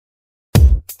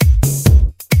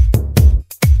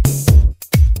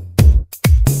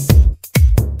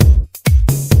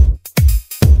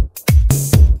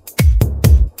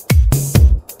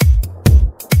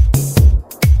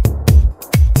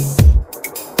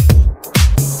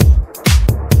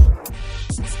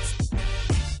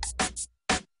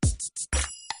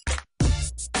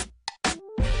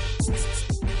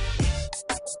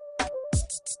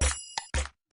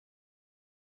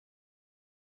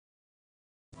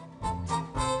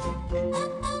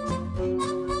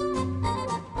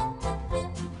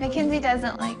Mackenzie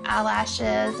doesn't like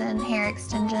eyelashes and hair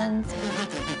extensions.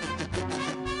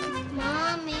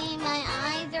 Mommy, my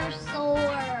eyes are sore.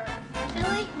 I feel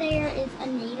like there is a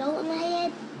needle in my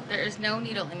head. There is no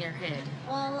needle in your head.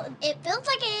 Well, it feels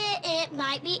like it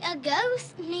might be a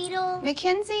ghost needle.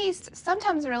 Mackenzie's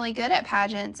sometimes really good at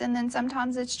pageants, and then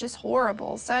sometimes it's just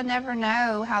horrible. So I never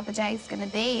know how the day's gonna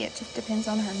be. It just depends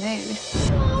on her mood.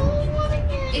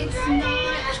 It's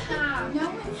not time. No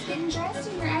one's getting dressed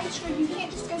in your age group. You can't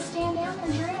just go stand down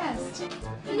there dressed.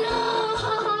 No!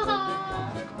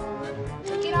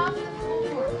 Get off the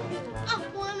floor. I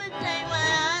want to take my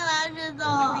eyelashes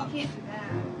off. You can't do that.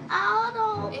 I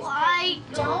don't like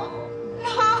Don't.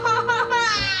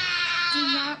 Do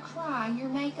not cry. Your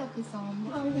makeup is on.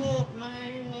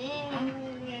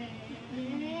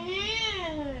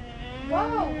 Whoa,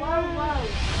 whoa, whoa.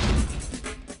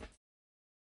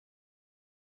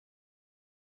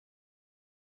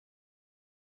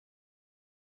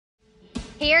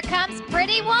 Here comes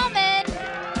Pretty Woman,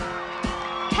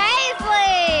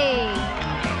 Paisley.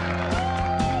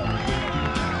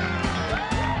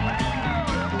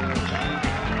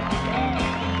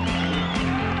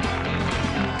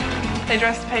 They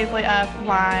dressed Paisley up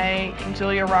like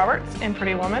Julia Roberts in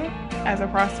Pretty Woman as a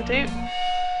prostitute.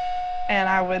 And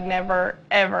I would never,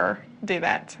 ever do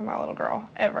that to my little girl,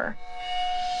 ever.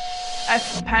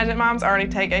 Us pageant moms already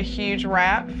take a huge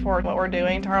rap for what we're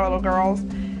doing to our little girls.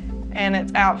 And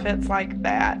it's outfits like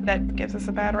that that gives us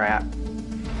a bad rap.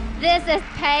 This is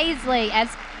Paisley as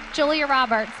Julia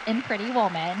Roberts in Pretty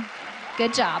Woman.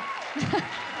 Good job.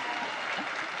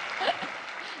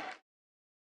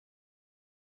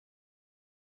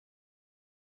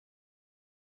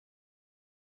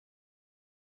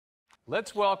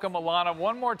 Let's welcome Alana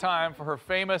one more time for her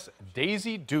famous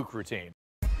Daisy Duke routine.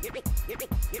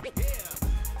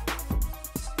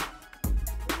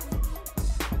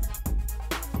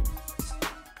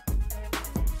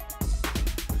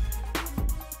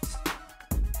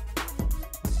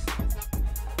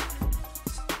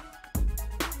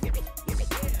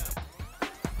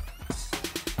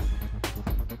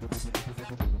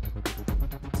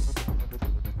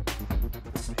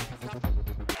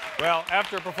 Well,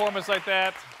 after a performance like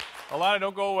that, Alana,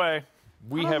 don't go away.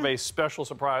 We have a special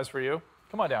surprise for you.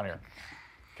 Come on down here.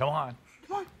 Come on.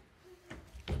 Come on.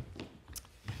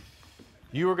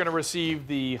 You are going to receive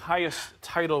the highest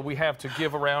title we have to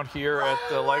give around here at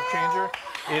Life Changer.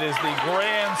 It is the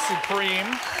Grand Supreme.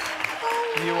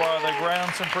 You are the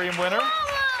Grand Supreme winner.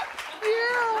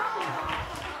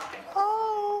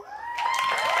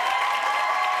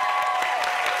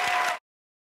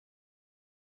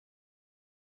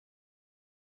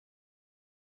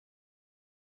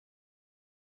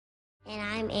 And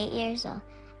I'm 8 years old.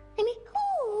 I'm a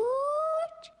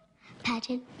huge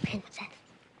pageant princess.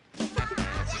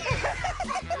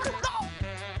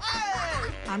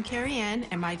 I'm Carrie Ann,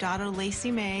 and my daughter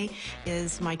Lacey May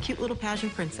is my cute little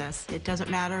pageant princess. It doesn't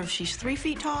matter if she's 3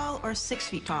 feet tall or 6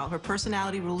 feet tall. Her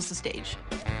personality rules the stage.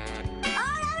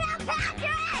 Oh, no,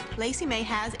 Patrick! Lacey May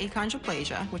has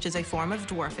achondroplasia, which is a form of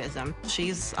dwarfism.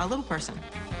 She's a little person.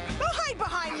 Don't hide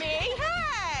behind me.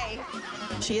 Hey!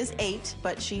 She is 8,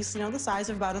 but she's, the size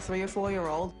of about a 3 or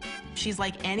 4-year-old. She's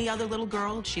like any other little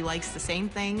girl. She likes the same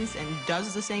things and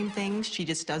does the same things. She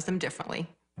just does them differently.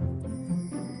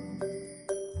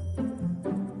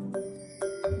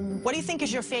 What do you think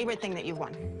is your favorite thing that you've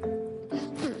won?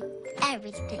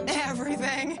 Everything.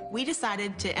 Everything. We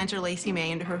decided to enter Lacey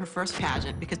May into her first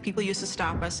pageant because people used to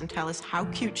stop us and tell us how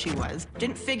cute she was.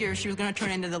 Didn't figure she was going to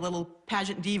turn into the little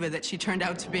pageant diva that she turned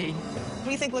out to be. What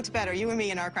do you think looks better, you and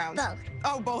me in our crowns? Both.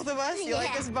 Oh, both of us? You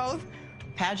like us both?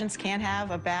 Pageants can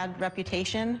have a bad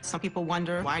reputation. Some people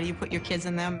wonder, why do you put your kids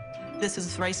in them? This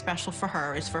is very special for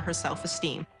her. It's for her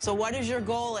self-esteem. So what is your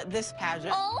goal at this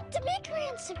pageant? Ultimate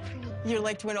Grand Supreme. You'd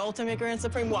like to win Ultimate Grand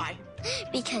Supreme? Why?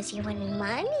 Because you win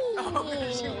money. Oh,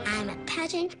 I'm a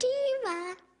pageant diva.